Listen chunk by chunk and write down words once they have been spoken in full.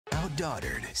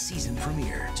OutDaughtered season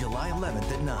premiere July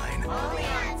 11th at 9.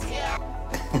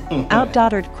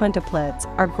 OutDaughtered quintuplets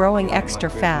are growing extra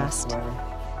fast.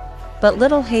 But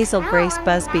little Hazel Grace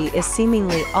Busby is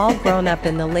seemingly all grown up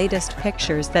in the latest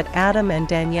pictures that Adam and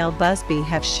Danielle Busby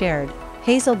have shared.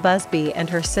 Hazel Busby and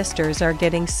her sisters are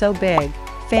getting so big,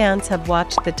 fans have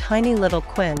watched the tiny little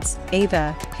quints,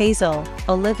 Ava, Hazel,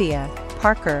 Olivia,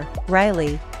 Parker,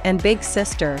 Riley, and big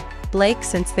sister, Blake,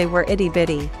 since they were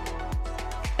itty-bitty.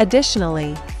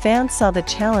 Additionally, fans saw the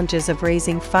challenges of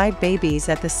raising 5 babies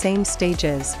at the same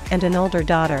stages and an older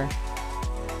daughter.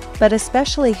 But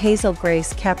especially Hazel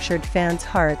Grace captured fans'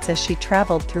 hearts as she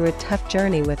traveled through a tough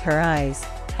journey with her eyes.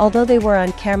 Although they were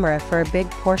on camera for a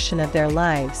big portion of their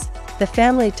lives, the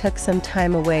family took some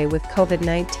time away with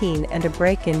COVID-19 and a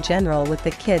break in general with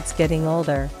the kids getting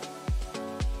older.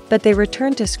 But they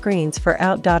returned to screens for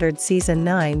OutDaughtered Season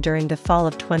 9 during the fall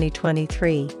of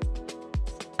 2023.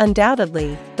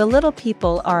 Undoubtedly, the little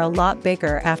people are a lot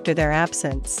bigger after their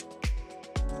absence.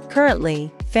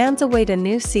 Currently, fans await a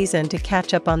new season to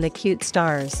catch up on the cute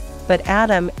stars, but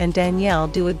Adam and Danielle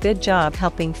do a good job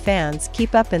helping fans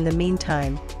keep up in the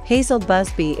meantime. Hazel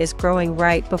Busby is growing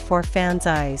right before fans'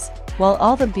 eyes, while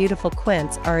all the beautiful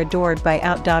quints are adored by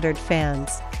OutDaughtered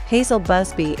fans. Hazel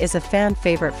Busby is a fan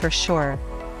favorite for sure.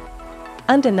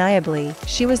 Undeniably,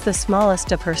 she was the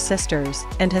smallest of her sisters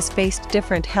and has faced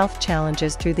different health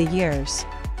challenges through the years.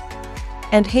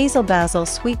 And Hazel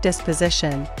Basil's sweet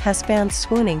disposition has fans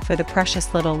swooning for the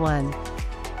precious little one.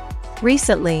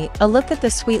 Recently, a look at the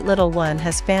sweet little one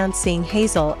has fans seeing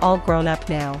Hazel all grown up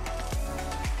now.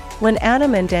 When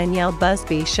Adam and Danielle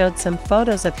Busby showed some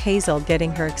photos of Hazel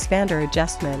getting her expander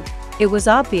adjustment, it was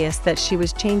obvious that she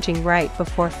was changing right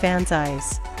before fans'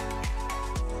 eyes.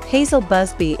 Hazel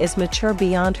Busby is mature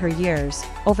beyond her years.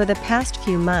 Over the past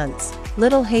few months,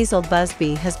 little Hazel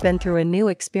Busby has been through a new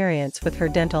experience with her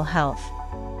dental health.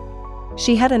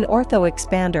 She had an ortho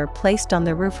expander placed on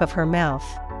the roof of her mouth.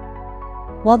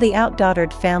 While the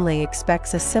OutDaughtered family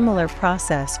expects a similar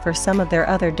process for some of their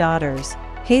other daughters,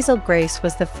 Hazel Grace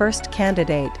was the first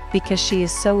candidate because she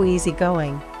is so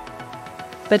easygoing.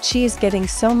 But she is getting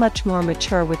so much more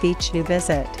mature with each new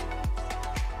visit.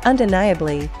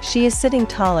 Undeniably, she is sitting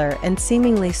taller and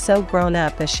seemingly so grown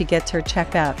up as she gets her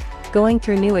checkup, going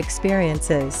through new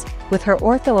experiences. With her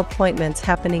ortho appointments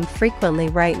happening frequently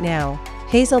right now,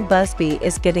 Hazel Busby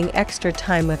is getting extra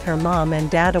time with her mom and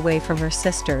dad away from her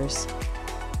sisters.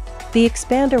 The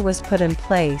expander was put in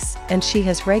place, and she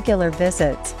has regular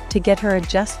visits to get her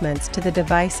adjustments to the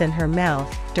device in her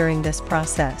mouth during this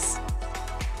process.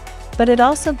 But it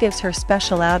also gives her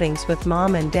special outings with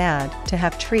mom and dad to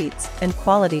have treats and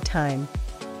quality time.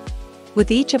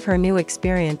 With each of her new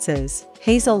experiences,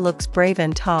 Hazel looks brave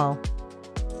and tall.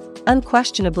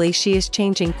 Unquestionably, she is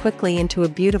changing quickly into a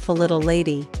beautiful little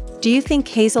lady. Do you think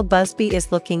Hazel Busby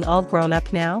is looking all grown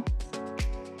up now?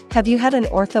 Have you had an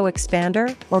ortho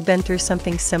expander or been through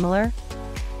something similar?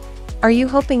 Are you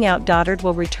hoping OutDaughtered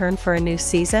will return for a new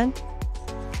season?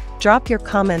 Drop your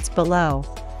comments below.